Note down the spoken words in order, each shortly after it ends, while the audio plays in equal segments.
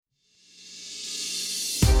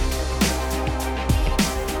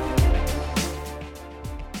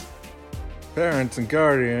Parents and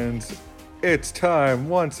guardians, it's time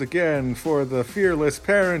once again for the Fearless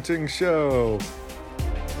Parenting Show.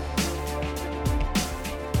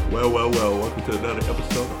 Well. Welcome to another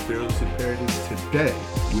episode of Fearless in Parenting. Today,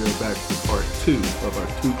 we are back to part 2 of our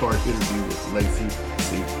 2-part interview with Lacey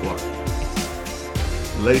C. Clark.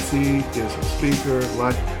 Lacey is a speaker,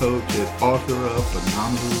 life coach, and author of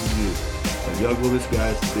Phenomenal You, a young woman's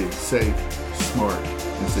guide to being safe, smart,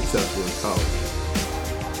 and successful in college.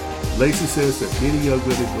 Lacey says that many young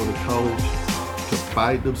women go to college to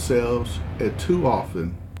find themselves and too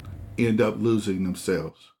often end up losing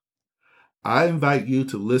themselves. I invite you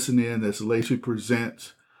to listen in as Lacey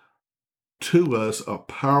presents to us a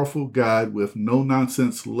powerful guide with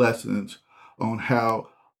no-nonsense lessons on how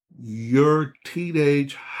your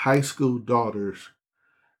teenage high school daughters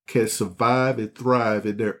can survive and thrive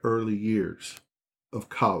in their early years of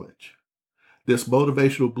college. This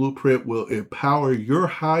motivational blueprint will empower your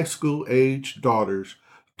high school age daughters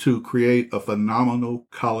to create a phenomenal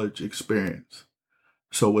college experience.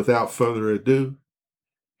 So without further ado,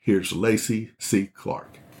 here's Lacey C.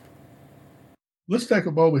 Clark. Let's take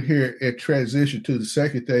a moment here and transition to the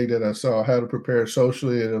second thing that I saw, how to prepare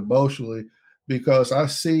socially and emotionally, because I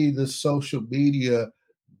see the social media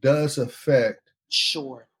does affect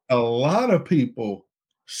a lot of people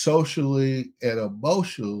socially and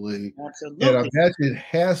emotionally. Absolutely. And I imagine it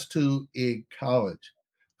has to in college.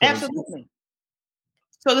 Absolutely.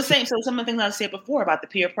 So some of the things I said before about the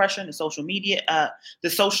peer pressure and the social media, the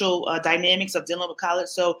social dynamics of dealing with college.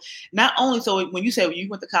 So not only, when you say you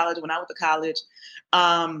went to college, when I went to college,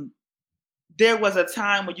 there was a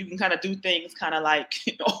time where you can kind of do things kind of like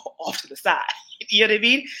off to the side, you know what I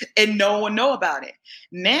mean? And no one know about it.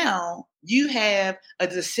 Now you have a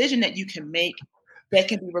decision that you can make that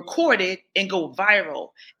can be recorded and go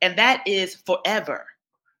viral. And that is forever.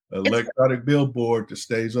 Electronic billboard that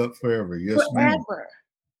stays up forever. Yes, ma'am.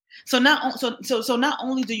 So not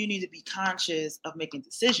only do you need to be conscious of making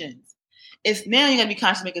decisions, it's now you got to be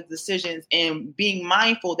conscious of making decisions and being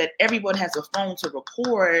mindful that everyone has a phone to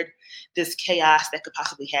record this chaos that could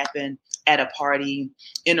possibly happen at a party,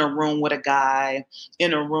 in a room with a guy,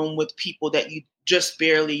 in a room with people that you just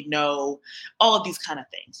barely know, all of these kind of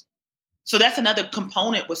things. So that's another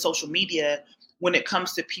component with social media when it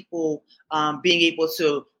comes to people being able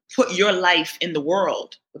to put your life in the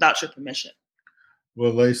world without your permission.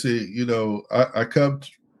 Well, Lacey, I come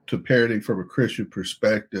to parenting from a Christian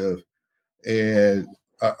perspective, and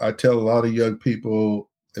I tell a lot of young people,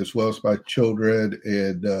 as well as my children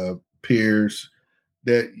and peers,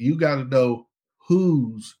 that you got to know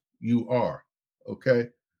whose you are, okay?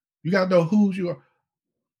 You got to know whose you are.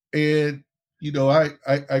 And,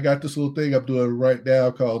 I got this little thing I'm doing right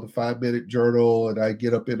now called the 5-minute journal, and I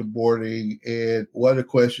get up in the morning, and one of the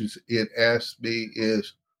questions it asks me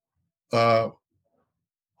is,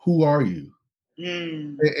 who are you?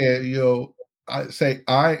 And I say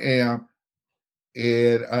I am,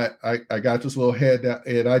 and I got this little handout,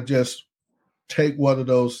 and I just take one of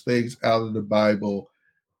those things out of the Bible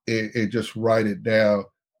and just write it down.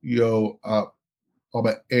 I'm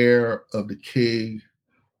an heir of the King,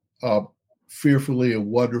 fearfully and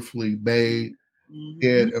wonderfully made.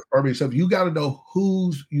 And affirming something, you got to know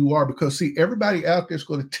whose you are, because see, everybody out there is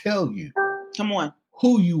going to tell you, come on,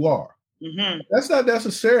 who you are. That's not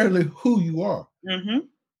necessarily who you are.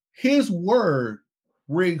 His word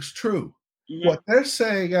rings true. What they're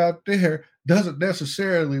saying out there doesn't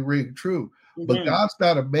necessarily ring true. But God's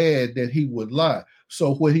not a man that he would lie.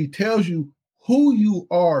 So when he tells you who you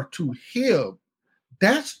are to him,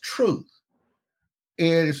 that's truth.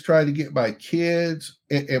 And it's trying to get my kids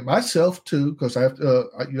and myself too, because I have to,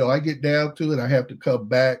 I get down to it. I have to come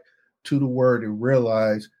back to the word and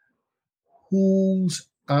realize whose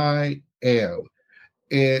I am.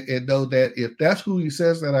 And know that if that's who he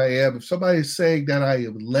says that I am, if somebody's saying that I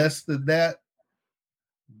am less than that,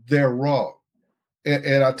 they're wrong.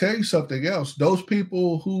 And I'll tell you something else. Those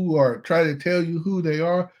people who are trying to tell you who they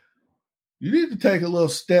are, you need to take a little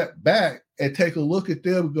step back and take a look at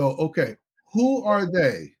them and go, okay, who are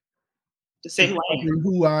they to say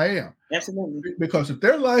who I am? Absolutely. Because if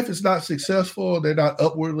their life is not successful, they're not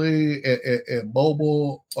upwardly and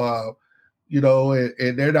mobile, and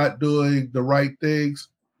they're not doing the right things,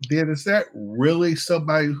 then is that really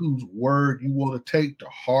somebody whose word you want to take to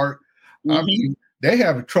heart? I mean, they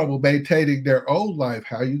have trouble maintaining their own life.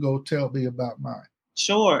 How you going to tell me about mine?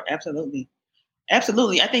 Sure, absolutely.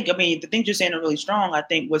 Absolutely. I think, the things you're saying are really strong. I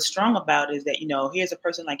think what's strong about it is that, here's a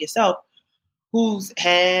person like yourself who's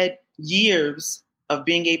had years of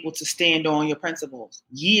being able to stand on your principles,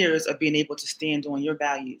 years of being able to stand on your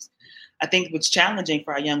values. I think what's challenging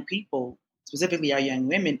for our young people, specifically our young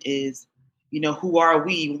women, is who are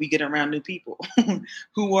we when we get around new people?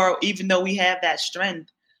 Even though we have that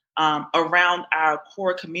strength around our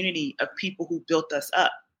core community of people who built us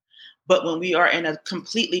up. But when we are in a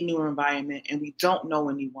completely new environment and we don't know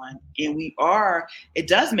anyone, and it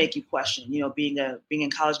does make you question. Being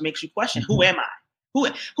in college makes you question, who am I? Who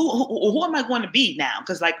am I going to be now?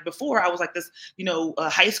 Because like before, I was like this, a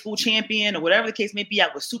high school champion or whatever the case may be. I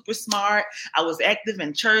was super smart. I was active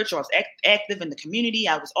in church, or I was active in the community.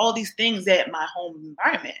 I was all these things at my home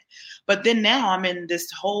environment. But then now I'm in this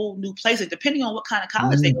whole new place. And depending on what kind of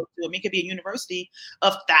college they go to, it could be a university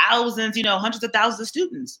of thousands, hundreds of thousands of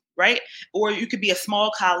students, right? Or you could be a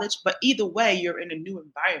small college. But either way, you're in a new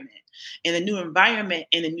environment. And the new environment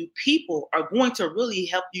and the new people are going to really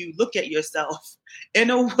help you look at yourself in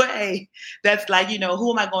a way that's like,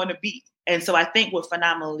 who am I going to be? And so I think what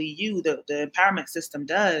Phenomenally You, the empowerment system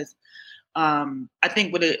does, I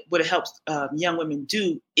think what it helps young women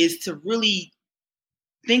do is to really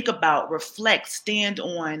think about, reflect, stand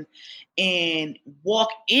on, and walk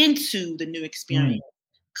into the new experience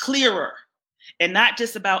clearer. And not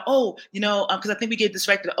just about, because I think we get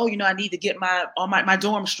distracted. I need to get my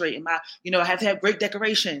dorm straight, and I have to have great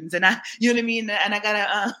decorations, and you know what I mean. And I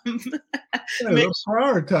gotta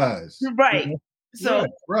prioritize, right? So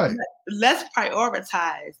right. Let's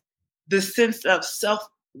prioritize the sense of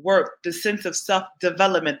self-worth, the sense of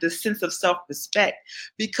self-development, the sense of self-respect.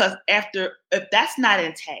 Because if that's not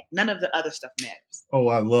intact, none of the other stuff matters. Oh,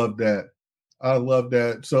 I love that.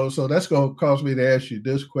 So that's going to cause me to ask you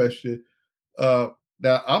this question. Now,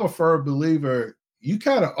 I'm a firm believer, you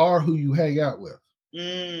kind of are who you hang out with.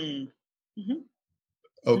 Mm-hmm.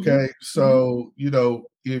 Okay. Mm-hmm. So,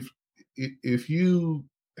 if you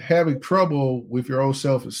having trouble with your own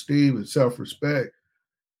self-esteem and self-respect,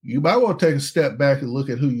 you might want to take a step back and look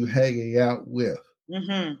at who you're hanging out with.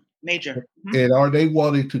 Mm-hmm. Major. Mm-hmm. And are they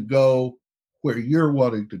wanting to go where you're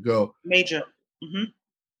wanting to go? Major. Mm-hmm.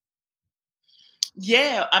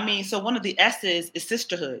 Yeah. I mean, so one of the S's is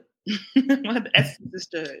sisterhood. One of the S's is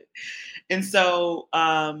sisterhood. And so,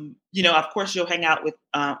 of course, you'll hang out with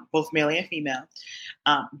both male and female.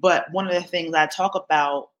 But one of the things I talk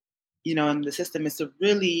about, in the system is to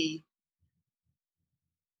really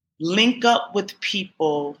link up with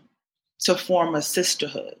people to form a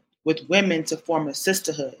sisterhood, with women to form a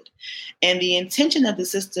sisterhood. And the intention of the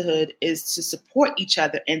sisterhood is to support each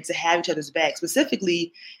other and to have each other's back.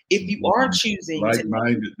 Specifically, if you are choosing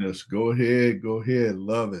like-mindedness, go ahead,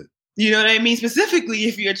 love it. You know what I mean? Specifically,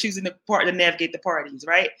 if you're choosing to navigate the parties,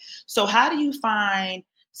 right? So how do you find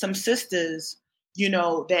some sisters,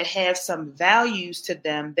 that have some values to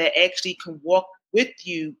them that actually can walk with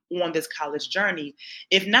you on this college journey,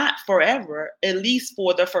 if not forever, at least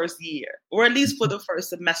for the first year or at least for the first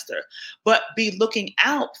semester, but be looking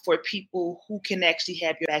out for people who can actually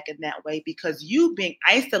have your back in that way, because you being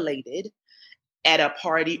isolated at a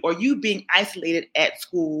party or you being isolated at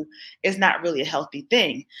school is not really a healthy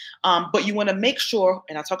thing. But you want to make sure,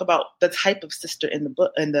 and I'll talk about the type of sister in the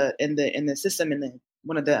book, in the system, in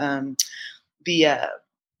one of the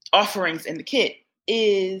offerings in the kit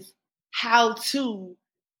is how to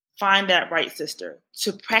find that right sister,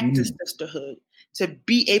 to practice sisterhood, to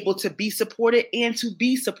be able to be supported and to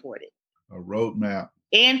be supported. A roadmap.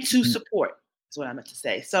 And to support is what I meant to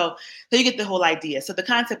say. So you get the whole idea. So the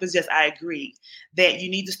concept is just, I agree that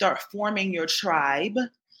you need to start forming your tribe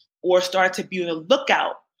or start to be on the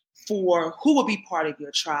lookout for who will be part of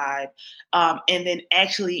your tribe, and then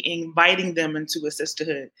actually inviting them into a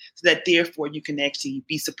sisterhood so that therefore you can actually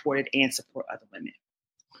be supported and support other women.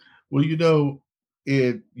 Well,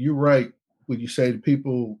 you're right when you say to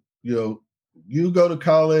people, you go to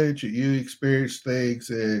college and you experience things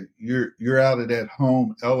and you're out of that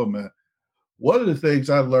home element. One of the things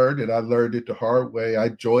I learned, and I learned it the hard way, I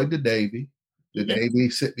joined the Navy. The Navy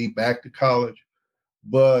sent me back to college.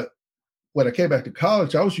 But when I came back to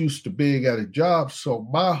college, I was used to being at a job. So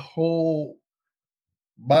my whole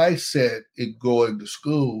mindset in going to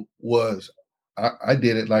school was I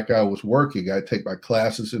did it like I was working. I'd take my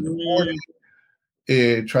classes in the morning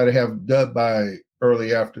and try to have them done by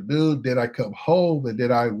early afternoon. Then I come home and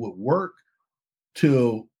then I would work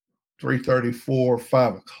till 3:30, 4,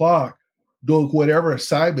 5 o'clock, doing whatever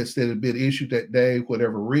assignments that had been issued that day,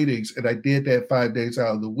 whatever readings. And I did that 5 days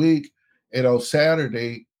out of the week. And on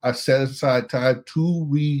Saturday, I set aside time to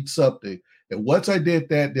read something. And once I did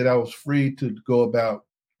that, then I was free to go about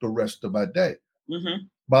the rest of my day. Mm-hmm.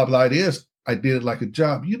 Bottom line is, I did it like a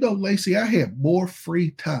job. Lacey, I had more free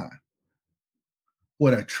time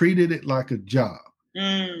when I treated it like a job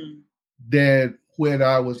than when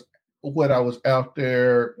I was out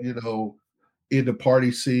there, in the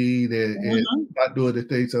party scene and not doing the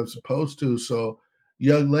things I'm supposed to. So,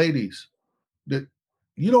 young ladies, that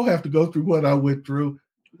you don't have to go through what I went through.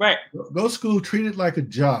 Right. Go to school, treat it like a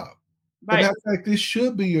job. Right. And in fact, this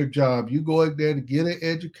should be your job. You go in there to get an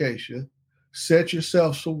education, set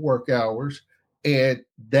yourself some work hours, and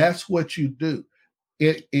that's what you do.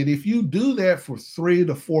 And if you do that for 3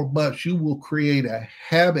 to 4 months, you will create a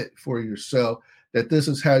habit for yourself that this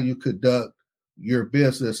is how you conduct your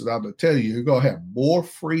business. And I'm going to tell you, you're going to have more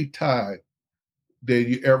free time than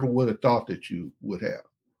you ever would have thought that you would have.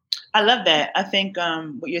 I love that. I think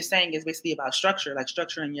what you're saying is basically about structure, like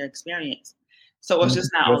structuring your experience. So it's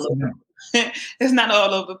just not all over. It's not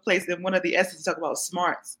all over the place. And one of the essence talk about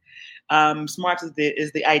smarts. Smarts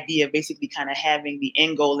is the idea of basically kind of having the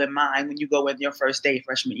end goal in mind when you go in your first day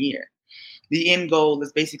freshman year. The end goal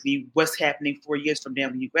is basically what's happening 4 years from now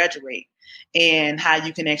when you graduate, and how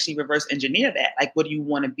you can actually reverse engineer that. Like, what do you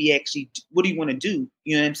want to be what do you want to do?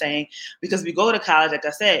 You know what I'm saying? Because we go to college, like I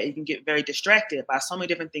said, you can get very distracted by so many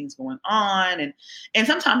different things going on. And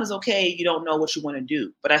sometimes it's okay, you don't know what you want to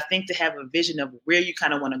do. But I think to have a vision of where you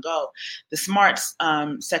kind of want to go, the smarts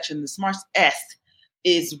section, the smarts S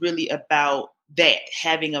is really about that,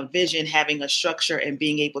 having a vision, having a structure, and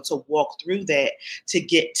being able to walk through that to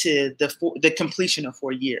get to the completion of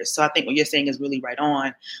 4 years. So I think what you're saying is really right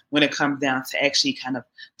on when it comes down to actually kind of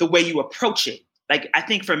the way you approach it. Like, I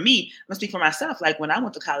think for me, I'm gonna speak for myself. Like, when I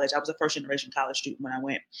went to college, I was a first generation college student when I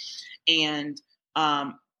went. And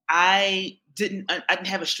I didn't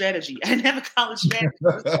have a strategy. I didn't have a college strategy.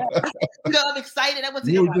 I'm excited. I went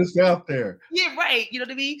to you NYU. were just out there. Yeah, right. You know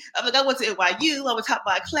what I mean? I'm like, I went to NYU. I was top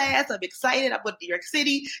of my class. I'm excited. I went to New York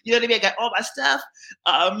City. You know what I mean? I got all my stuff.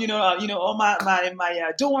 All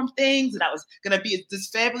my dorm things, and I was gonna be this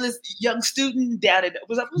fabulous young student down in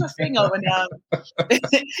was I saying over now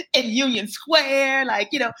in Union Square. Like,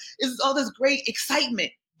 it's all this great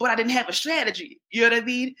excitement. But I didn't have a strategy. You know what I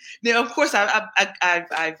mean? Now, of course, I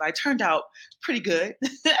turned out pretty good.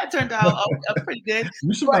 I turned out pretty good.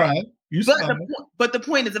 You survived. But the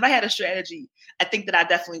point is, if I had a strategy, I think that I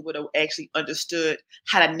definitely would have actually understood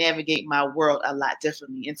how to navigate my world a lot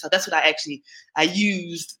differently. And so that's what I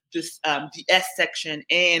used this the S section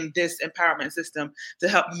and this empowerment system to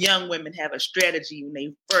help young women have a strategy when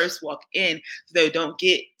they first walk in, so they don't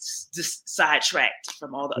get just sidetracked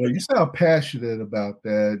from all the other. You sound passionate about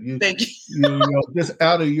that. Thank you. Just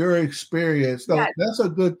out of your experience. So Yes. That's a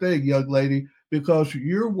good thing, young lady, because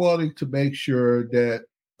you're wanting to make sure that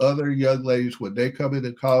other young ladies, when they come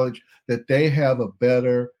into college, that they have a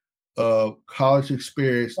better college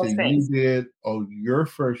experience than you did on your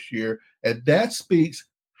first year. And that speaks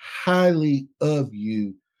highly of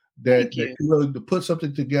you, that you're willing to put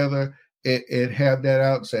something together and have that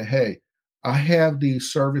out and say, hey, I have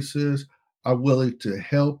these services. I'm willing to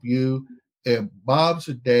help you. And moms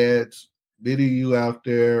and dads, many of you out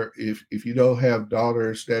there, if you don't have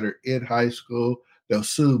daughters that are in high school, they'll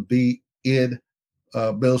soon be in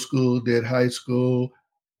middle school, then high school.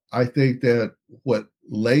 I think that what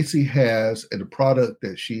Lacey has and the product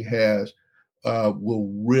that she has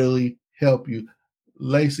will really help you.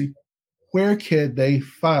 Lacey, where can they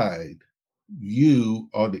find you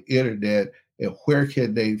on the internet, and where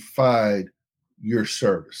can they find your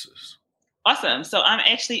services? Awesome. So I'm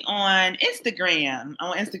actually on Instagram.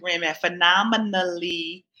 I'm on Instagram at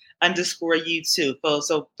phenomenally_U2.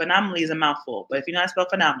 So phenomenally is a mouthful, but if you know how to spell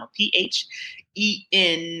phenomenal,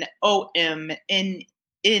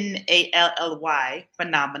 PHENOMNALLY,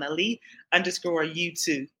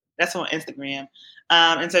 phenomenally_U2. That's on Instagram.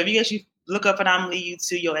 And so if you actually look up Phenomenally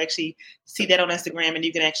U2, you'll actually see that on Instagram, and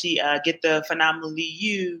you can actually get the Phenomenally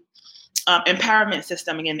U empowerment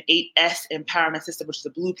system, again, 8S empowerment system, which is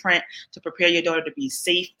a blueprint to prepare your daughter to be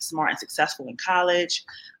safe, smart, and successful in college,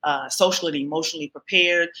 socially and emotionally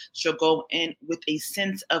prepared. She'll go in with a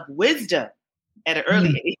sense of wisdom at an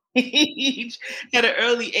early age,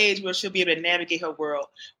 where she'll be able to navigate her world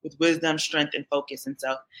with wisdom, strength, and focus. And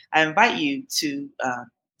so I invite you to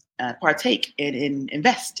partake and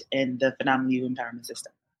invest in the Phenomenal You empowerment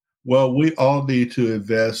system. Well, we all need to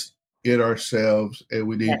invest in ourselves, and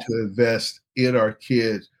we need to invest in our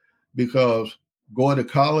kids, because going to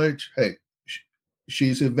college, hey,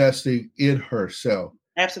 she's investing in herself.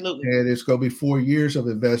 Absolutely. And it's going to be 4 years of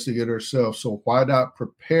investing in herself. So why not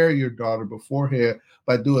prepare your daughter beforehand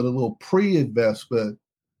by doing a little pre-investment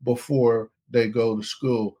before they go to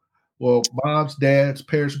school? Well, moms, dads,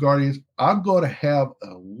 parents, guardians, I'm going to have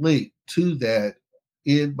a link to that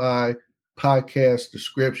in my podcast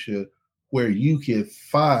description, where you can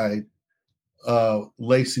find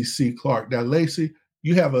Lacey C. Clark. Now, Lacey,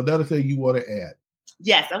 you have another thing you want to add.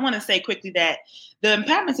 Yes, I want to say quickly that the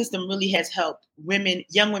empowerment system really has helped women,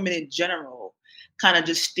 young women in general, kind of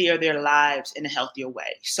just steer their lives in a healthier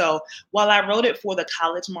way. So while I wrote it for the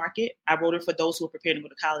college market, I wrote it for those who are preparing to go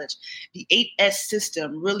to college. The 8S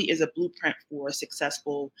system really is a blueprint for a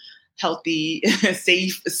successful, healthy,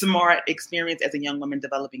 safe, smart experience as a young woman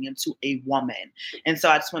developing into a woman. And so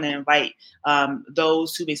I just want to invite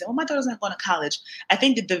those who may say, "Oh, my daughter's not going to college." I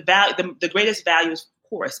think that the greatest value is, of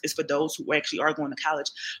course, is for those who actually are going to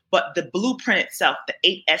college. But the blueprint itself, the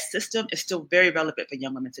 8S system, is still very relevant for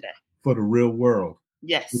young women today. For the real world.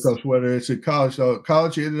 Yes. Because whether it's in college,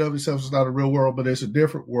 college in and of itself is not a real world, but it's a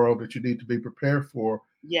different world that you need to be prepared for.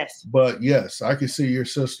 Yes. But yes, I can see your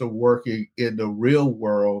sister working in the real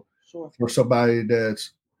world for somebody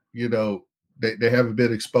that's, they haven't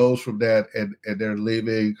been exposed from that and they're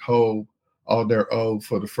leaving home on their own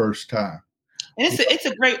for the first time. And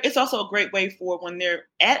it's also a great way for when they're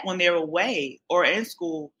away or in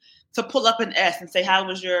school to pull up an S and say, "How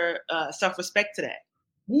was your self-respect today?"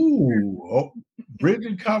 Ooh,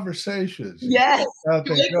 bridging conversations. Yes,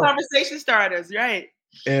 great conversation starters, right?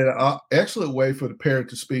 And an excellent way for the parent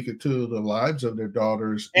to speak into the lives of their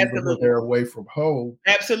daughters, even when they're away from home.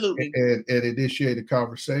 Absolutely. And initiate a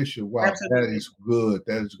conversation. Wow, Absolutely. That is good.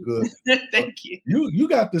 That is good. Thank you. You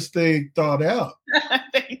got this thing thought out.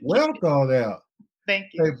 Well thought out. Thank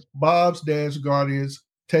you. Hey, moms, dads, guardians,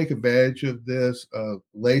 take advantage of this.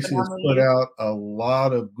 Lacey has put out a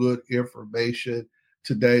lot of good information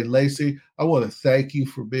today. Lacey, I want to thank you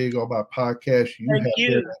for being on my podcast. You have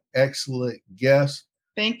been an excellent guest.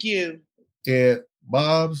 Thank you. And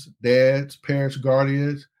moms, dads, parents,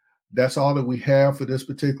 guardians, that's all that we have for this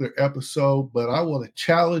particular episode. But I want to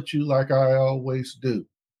challenge you, like I always do,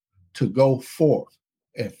 to go forth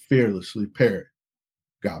and fearlessly parent.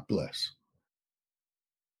 God bless.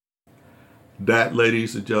 That,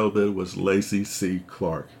 ladies and gentlemen, was Lacey C.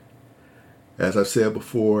 Clark. As I said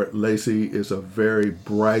before, Lacey is a very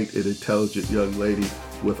bright and intelligent young lady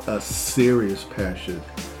with a serious passion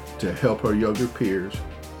to help her younger peers,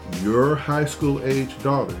 your high school age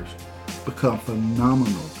daughters, become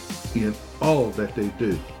phenomenal in all that they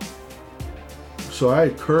do. So I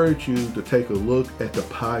encourage you to take a look at the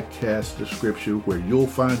podcast description where you'll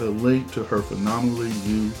find a link to her Phenomenally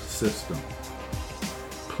You system.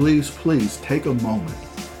 Please take a moment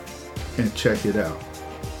and check it out.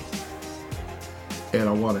 And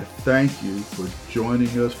I want to thank you for joining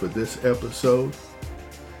us for this episode.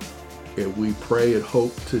 And we pray and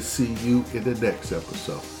hope to see you in the next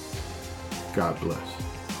episode. God bless.